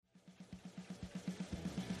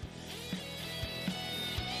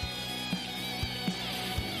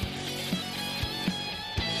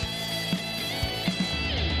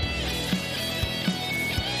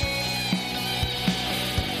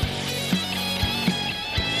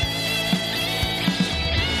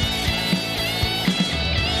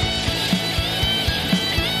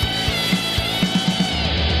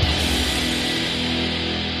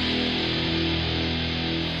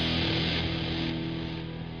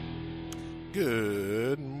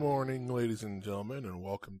Good morning, ladies and gentlemen, and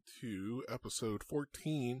welcome to episode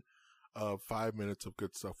 14 of 5 Minutes of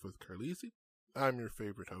Good Stuff with Carlisi. I'm your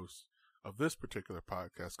favorite host of this particular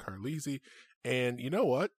podcast, Carlisi, and you know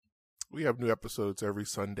what? We have new episodes every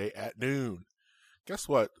Sunday at noon. Guess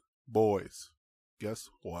what, boys? Guess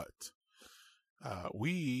what?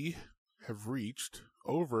 We have reached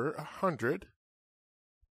over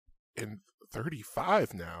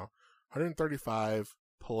 135 now, 135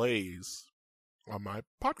 plays on my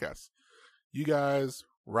podcast. You guys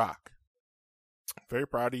rock. Very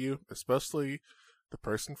proud of you, especially the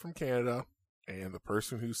person from Canada and the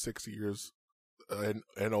person who's 60 years and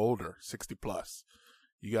older, 60 plus.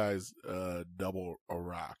 You guys double a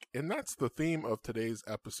rock. And that's the theme of today's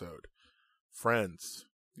episode. Friends.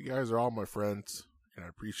 You guys are all my friends, and I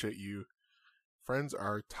appreciate you. Friends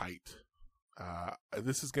are tight.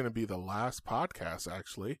 This is going to be the last podcast,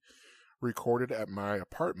 actually, recorded at my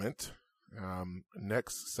apartment.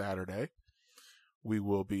 Next Saturday,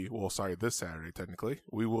 this Saturday, technically,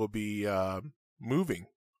 we will be moving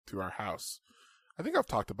to our house. I think I've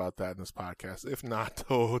talked about that in this podcast. If not,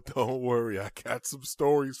 don't worry. I got some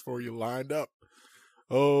stories for you lined up.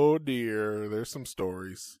 Oh dear, there's some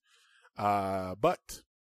stories. But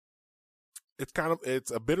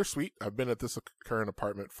it's a bittersweet. I've been at this current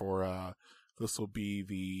apartment for, this will be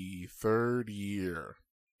the third year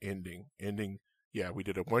ending. Yeah, we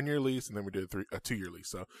did a 1-year lease and then we did a 2-year lease.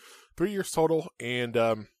 So 3 years total. And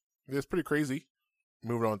it's pretty crazy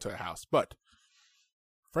moving on to a house. But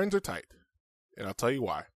friends are tight. And I'll tell you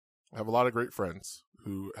why. I have a lot of great friends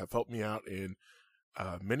who have helped me out in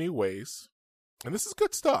many ways. And this is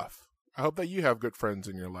good stuff. I hope that you have good friends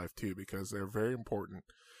in your life too, because they're very important.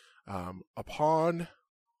 Upon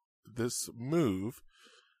this move,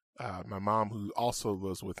 my mom, who also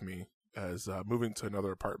lives with me, is moving to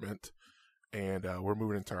another apartment. And we're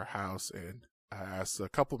moving into our house, and I asked a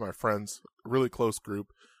couple of my friends, a really close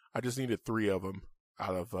group. I just needed 3 of them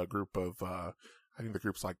out of a group of, I think the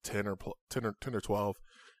group's like 10 or 12.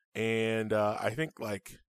 And I think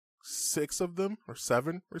like 6 of them or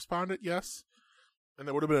 7 responded yes. And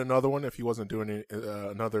there would have been another one if he wasn't doing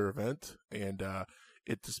another event. And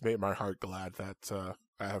it just made my heart glad that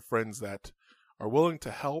I have friends that are willing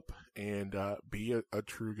to help and be a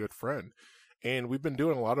true good friend. And we've been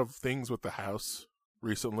doing a lot of things with the house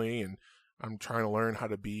recently, and I'm trying to learn how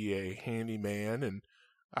to be a handyman, and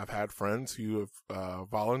I've had friends who have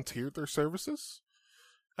volunteered their services,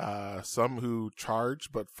 some who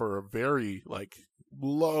charge, but for a very, low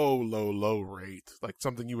rate, like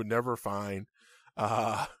something you would never find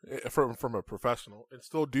from a professional, and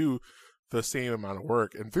still do the same amount of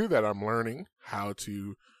work. And through that, I'm learning how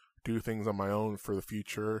to do things on my own for the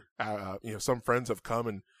future. Some friends have come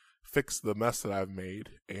and fix the mess that I've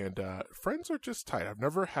made, and friends are just tight. I've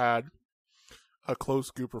never had a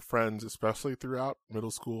close group of friends, especially throughout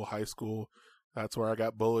middle school, high school. That's where I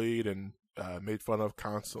got bullied and made fun of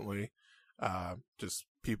constantly. Just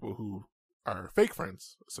people who are fake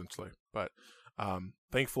friends, essentially. But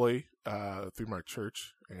thankfully, through my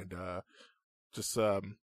church and just a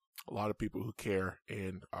lot of people who care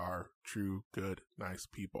and are true, good, nice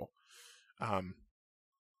people.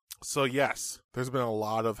 So yes, there's been a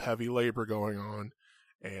lot of heavy labor going on,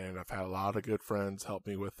 and I've had a lot of good friends help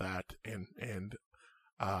me with that and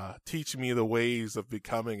teach me the ways of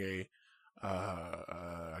becoming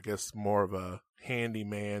I guess more of a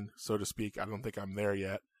handyman, so to speak. I don't think I'm there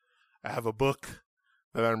yet. I have a book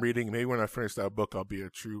that I'm reading. Maybe when I finish that book, I'll be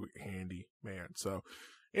a true handyman. So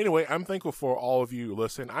anyway, I'm thankful for all of you who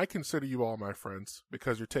listen. I consider you all my friends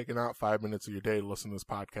because you're taking out 5 minutes of your day to listen to this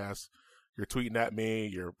podcast. You're tweeting at me,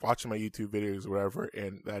 you're watching my YouTube videos, whatever,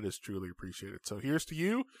 and that is truly appreciated. So here's to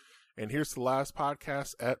you, and here's to the last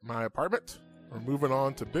podcast at my apartment. We're moving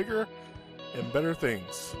on to bigger and better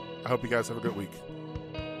things. I hope you guys have a good week.